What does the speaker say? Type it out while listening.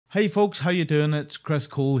Hey folks, how you doing? It's Chris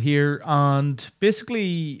Cole here, and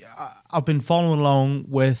basically I've been following along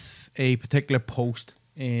with a particular post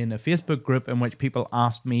in a Facebook group in which people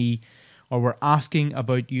asked me or were asking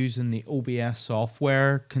about using the OBS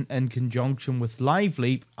software in conjunction with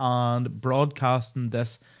Liveleap and broadcasting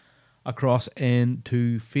this across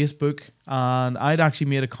into Facebook. And I'd actually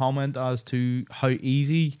made a comment as to how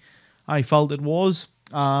easy I felt it was,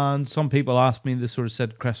 and some people asked me, they sort of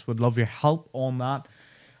said, Chris, would love your help on that.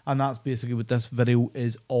 And that's basically what this video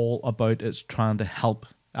is all about. It's trying to help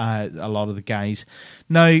a lot of the guys.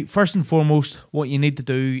 Now, first and foremost, what you need to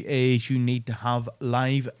do is you need to have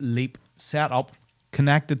Liveleap Setup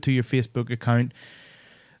connected to your Facebook account.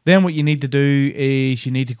 Then what you need to do is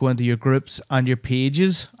you need to go into your groups and your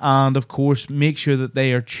pages, and of course make sure that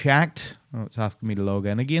they are checked. Oh, it's asking me to log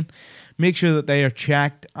in again. Make sure that they are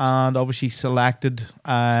checked and obviously selected,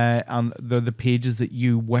 and they're the pages that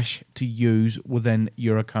you wish to use within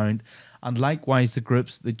your account, and likewise the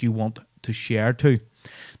groups that you want to share to.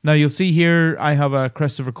 Now you'll see here I have a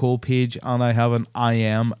Christopher Cole page and I have an I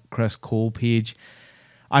am Chris Cole page.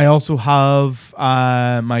 I also have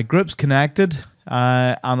my groups connected,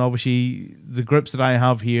 and obviously the groups that I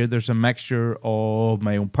have here, there's a mixture of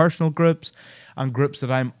my own personal groups and groups that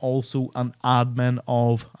I'm also an admin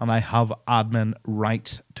of, and I have admin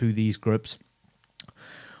rights to these groups.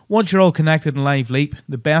 Once you're all connected in Liveleap,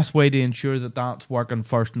 the best way to ensure that that's working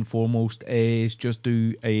first and foremost is just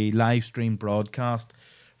do a live stream broadcast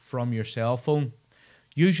from your cell phone.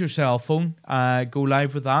 Use your cell phone, go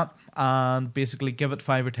live with that, and basically give it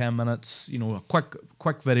 5 or 10 minutes, you know, a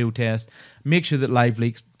quick video test. Make sure that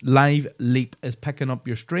Liveleap is picking up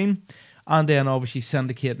your stream, and then obviously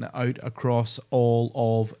syndicating it out across all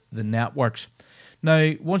of the networks.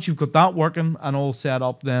 Now, once you've got that working and all set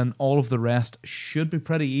up, then all of the rest should be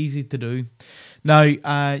pretty easy to do. Now,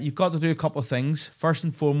 you've got to do a couple of things. First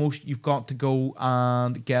and foremost, you've got to go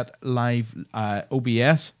and get live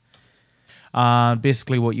OBS. And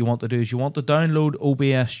basically what you want to do is you want to download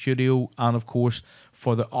OBS Studio, and of course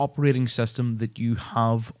for the operating system that you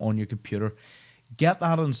have on your computer, get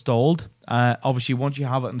that installed. Obviously once you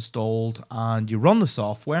have it installed and you run the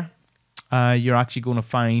software, you're actually going to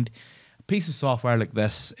find a piece of software like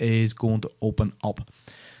this is going to open up.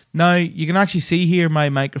 Now you can actually see here my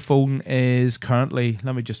microphone is currently,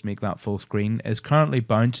 let me just make that full screen, is currently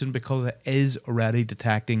bouncing because it is already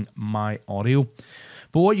detecting my audio.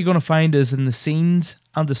 But what you're going to find is in the scenes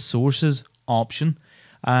and the sources option,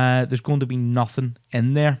 there's going to be nothing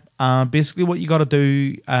in there. Basically what you got to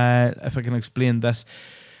do, if I can explain this,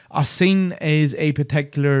 a scene is a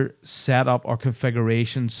particular setup or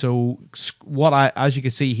configuration. So as you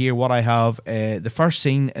can see here, what I have, the first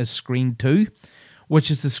scene is screen 2,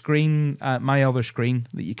 which is the screen, my other screen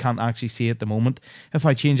that you can't actually see at the moment. If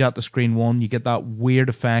I change that to screen 1, you get that weird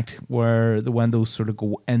effect where the windows sort of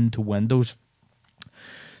go into windows.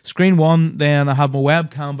 Screen 1, then I have my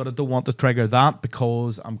webcam, but I don't want to trigger that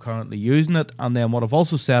because I'm currently using it. And then what I've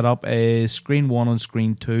also set up is screen 1 and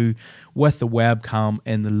screen 2 with the webcam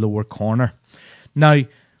in the lower corner. Now,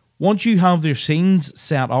 once you have your scenes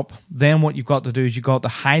set up, then what you've got to do is you've got to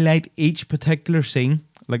highlight each particular scene,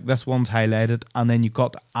 like this one's highlighted, and then you've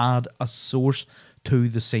got to add a source to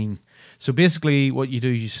the scene. So basically what you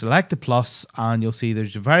do is you select the plus and you'll see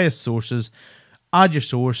there's various sources. Add your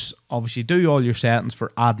source, obviously do all your settings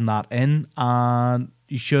for adding that in, and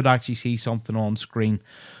you should actually see something on screen.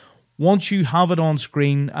 Once you have it on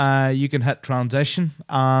screen, you can hit transition,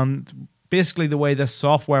 and basically the way this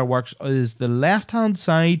software works is the left hand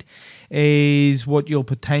side is what you'll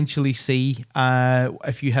potentially see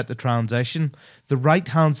if you hit the transition. The right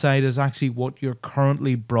hand side is actually what you're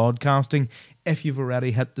currently broadcasting. If you've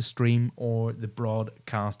already hit the stream or the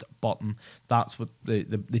broadcast button, that's what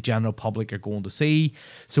the general public are going to see.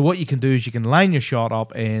 So what you can do is you can line your shot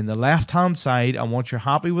up in the left hand side, and once you're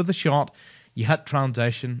happy with the shot, you hit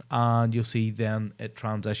transition, and you'll see then it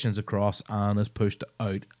transitions across and is pushed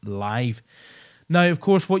out live. Now, of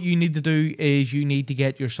course, what you need to do is you need to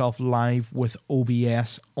get yourself live with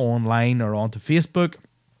OBS online or onto Facebook.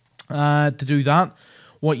 To do that,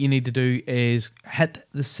 what you need to do is hit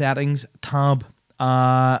the settings tab,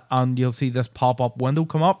 and you'll see this pop-up window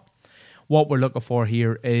come up. What we're looking for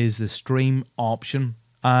here is the stream option.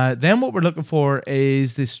 Then what we're looking for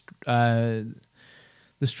is this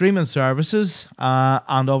the streaming services,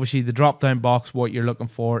 and obviously the drop-down box, what you're looking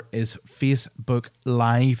for is Facebook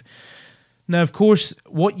Live. Now, of course,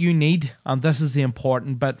 what you need, and this is the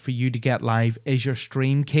important bit for you to get live, is your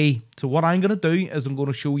stream key. So what I'm going to do is I'm going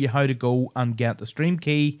to show you how to go and get the stream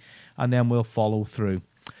key, and then we'll follow through.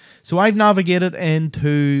 So I've navigated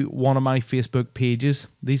into one of my Facebook pages.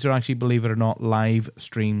 These are actually, believe it or not, live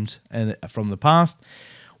streams from the past.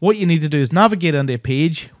 What you need to do is navigate into a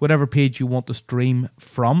page, whatever page you want to stream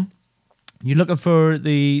from. You're looking for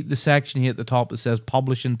the section here at the top that says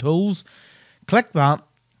Publishing Tools. Click that.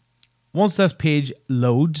 Once this page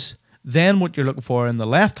loads, then what you're looking for in the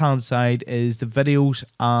left-hand side is the videos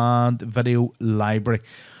and video library.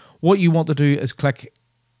 What you want to do is click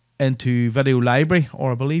into video library,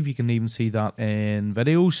 or I believe you can even see that in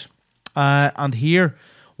videos. And here,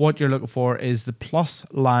 what you're looking for is the plus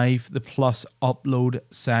live, the plus upload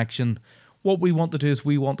section. What we want to do is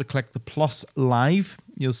we want to click the plus live.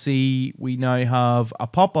 You'll see we now have a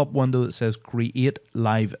pop-up window that says create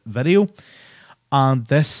live video. And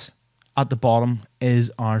this at the bottom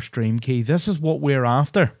is our stream key. This is what we're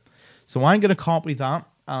after. So I'm going to copy that,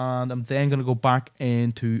 and I'm then going to go back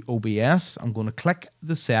into OBS. I'm going to click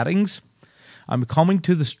the settings. I'm coming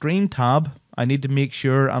to the stream tab. I need to make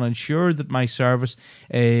sure and ensure that my service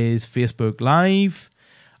is Facebook Live.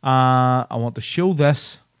 I want to show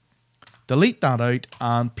this, delete that out,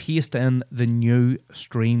 and paste in the new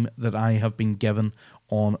stream that I have been given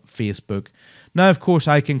on Facebook. Now, of course,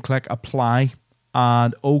 I can click apply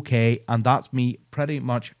and OK, and that's me pretty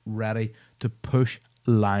much ready to push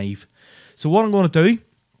live. So what I'm going to do,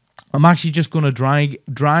 I'm actually just going to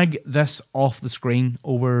drag this off the screen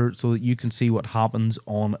over so that you can see what happens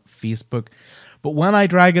on Facebook. But when I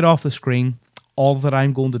drag it off the screen, all that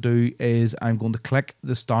I'm going to do is I'm going to click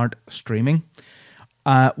the start streaming.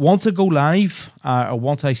 Once I go live, or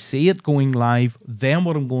once I see it going live, then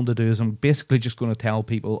what I'm going to do is I'm basically just going to tell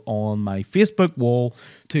people on my Facebook wall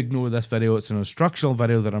to ignore this video. It's an instructional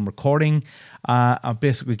video that I'm recording. I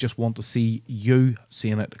basically just want to see you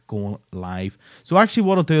seeing it going live. So actually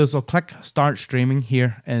what I'll do is I'll click start streaming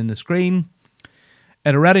here in the screen.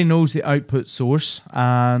 It already knows the output source,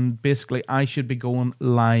 and basically I should be going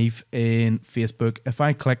live in Facebook. If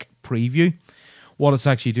I click preview, what it's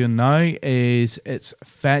actually doing now is it's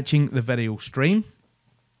fetching the video stream.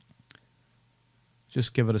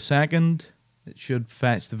 Just give it a second. It should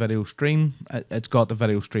fetch the video stream. It's got the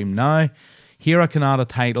video stream now. Here I can add a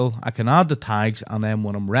title, I can add the tags, and then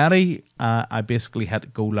when I'm ready, I basically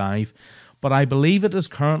hit go live. But I believe it is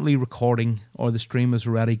currently recording, or the stream is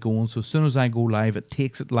already going. So as soon as I go live, it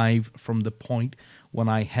takes it live from the point when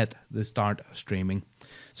I hit the start streaming.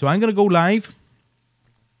 So I'm going to go live.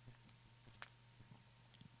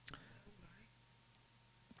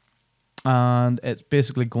 And it's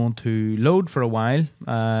basically going to load for a while.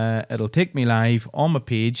 It'll take me live on my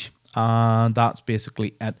page, and that's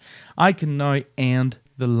basically it. I can now end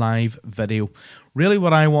the live video. Really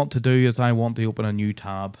what I want to do is I want to open a new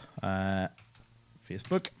tab,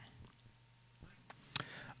 Facebook,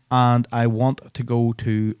 and I want to go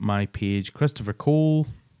to my page, Christopher Cole.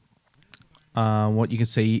 What you can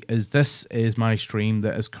see is this is my stream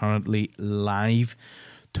that is currently live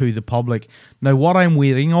to the public. Now what I'm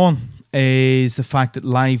waiting on is the fact that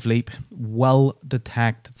Liveleap will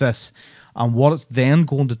detect this, and what it's then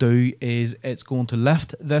going to do is it's going to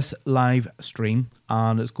lift this live stream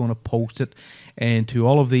and it's going to post it into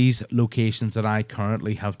all of these locations that I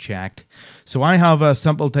currently have checked. So I have a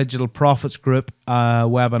Simple Digital Profits group, a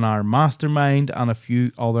webinar mastermind, and a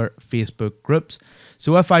few other Facebook groups.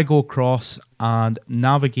 So if I go across and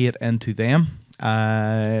navigate into them,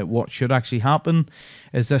 what should actually happen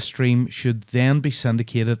is this stream should then be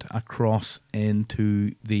syndicated across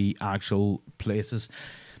into the actual places.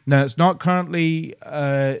 Now, it's not currently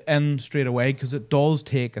in straight away because it does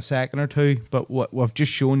take a second or two, but what we've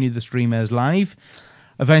just shown you, the stream is live.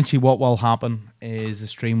 Eventually what will happen is the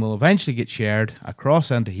stream will eventually get shared across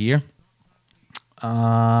into here,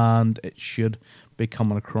 and it should be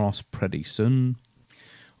coming across pretty soon.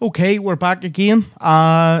 Okay, we're back again.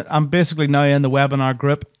 I'm basically now in the webinar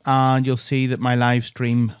group, and you'll see that my live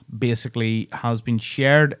stream basically has been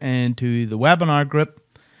shared into the webinar group.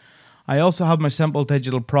 I also have my Simple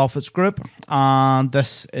Digital Profits group, and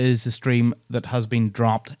this is the stream that has been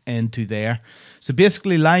dropped into there. So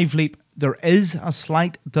basically Liveleap, there is a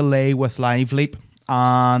slight delay with Liveleap,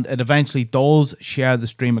 and it eventually does share the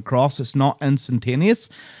stream across. It's not instantaneous.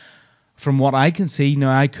 From what I can see,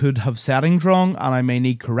 now I could have settings wrong and I may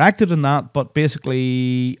need corrected in that, but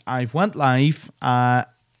basically I've went live.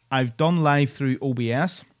 I've done live through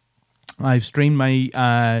OBS. I've streamed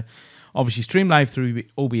my, obviously streamed live through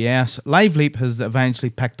OBS. Liveleap has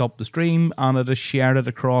eventually picked up the stream and it has shared it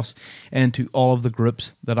across into all of the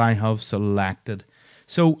groups that I have selected.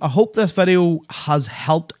 So I hope this video has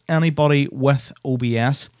helped anybody with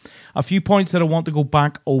OBS. A few points that I want to go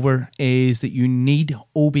back over is that you need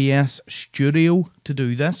OBS Studio to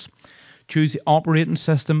do this. choose the operating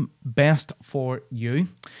system best for you.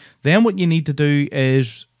 Then what you need to do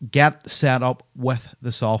is get set up with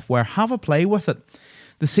the software. Have a play with it.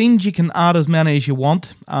 The scenes, you can add as many as you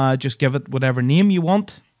want. Just give it whatever name you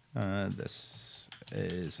want. This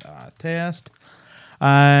is a test.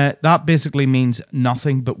 That basically means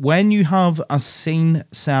nothing. But when you have a scene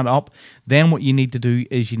set up, then what you need to do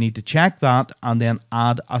is you need to check that and then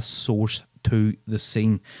add a source to the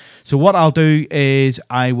scene. So what I'll do is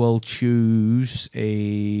I will choose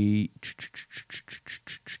a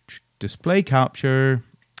display capture.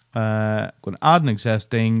 Going to add an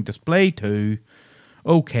existing display 2.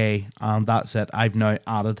 Okay, and that's it. I've now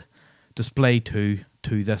added display 2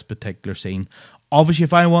 to this particular scene. Obviously,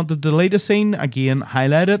 if I want to delete a scene, again,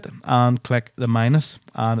 highlight it and click the minus,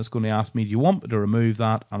 and it's going to ask me, do you want me to remove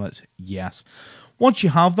that? And it's yes. Once you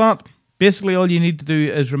have that, basically all you need to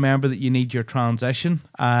do is remember that you need your transition.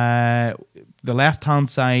 The left-hand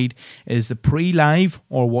side is the pre-live,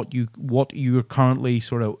 or what you're currently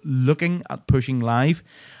sort of looking at pushing live.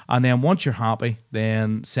 And then once you're happy,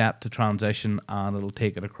 then set to transition and it'll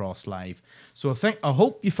take it across live. So I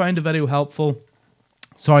hope you found the video helpful.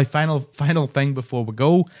 Sorry, final thing before we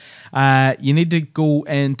go. You need to go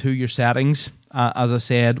into your settings, as I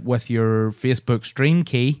said, with your Facebook stream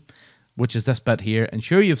key, which is this bit here.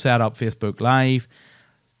 Ensure you've set up Facebook Live.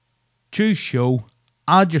 Choose show.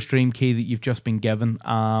 Add your stream key that you've just been given.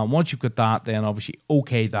 Once you've got that, then obviously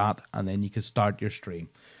OK that, and then you can start your stream.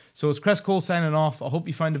 So it's Chris Cole signing off. I hope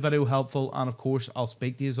you found the video helpful, and of course, I'll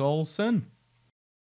speak to you all soon.